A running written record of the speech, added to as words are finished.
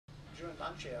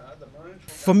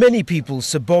For many people,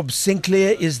 Sir Bob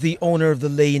Sinclair is the owner of the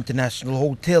Lae International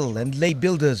Hotel and Lae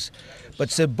Builders.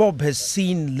 But Sir Bob has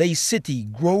seen Lae City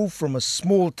grow from a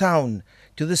small town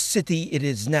to the city it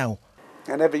is now.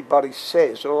 And everybody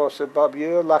says, oh, Sir Bob,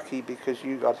 you're lucky because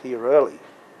you got here early,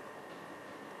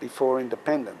 before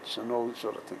independence and all this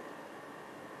sort of thing.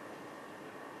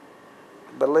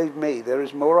 Believe me, there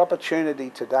is more opportunity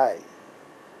today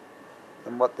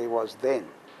than what there was then.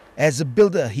 As a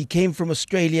builder, he came from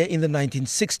Australia in the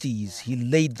 1960s. He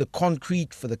laid the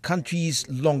concrete for the country's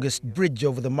longest bridge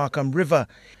over the Markham River.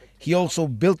 He also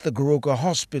built the Goroka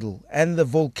Hospital and the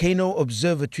Volcano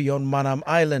Observatory on Manam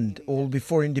Island, all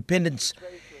before independence.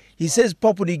 He says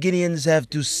Papua New Guineans have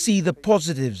to see the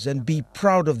positives and be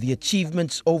proud of the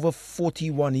achievements over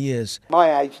 41 years.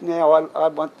 My age now, I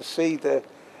want to see the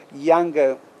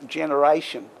younger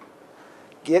generation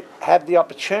have the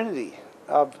opportunity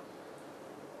of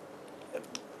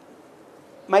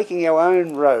making our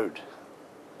own road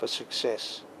for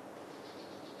success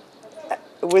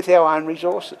with our own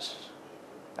resources.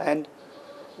 And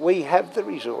we have the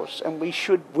resource, and we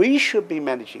should be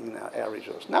managing our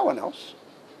resource. No one else.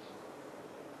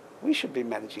 We should be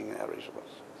managing our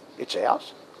resource. It's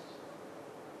ours.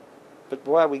 But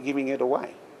why are we giving it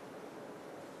away?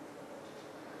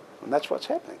 And that's what's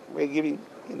happening. We're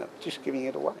just giving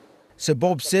it away. Sir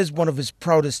Bob says one of his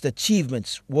proudest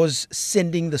achievements was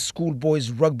sending the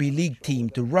schoolboys rugby league team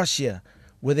to Russia,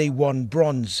 where they won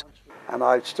bronze. And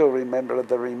I still remember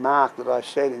the remark that I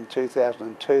said in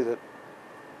 2002 that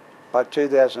by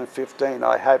 2015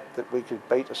 I hoped that we could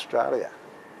beat Australia.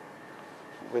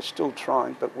 We're still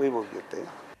trying, but we will get there.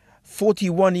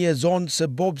 41 years on, Sir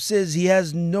Bob says he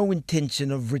has no intention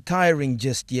of retiring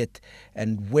just yet.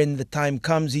 And when the time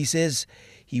comes, he says,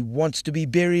 he wants to be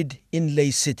buried in Lae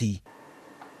City.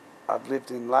 I've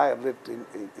lived in Lae, I've lived in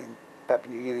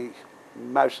Papua New Guinea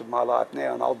most of my life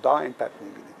now, and I'll die in Papua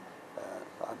New Guinea.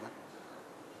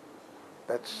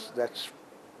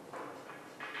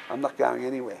 I'm not going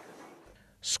anywhere.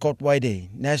 Scott Wide,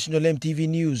 National EMTV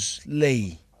News,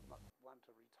 Lae.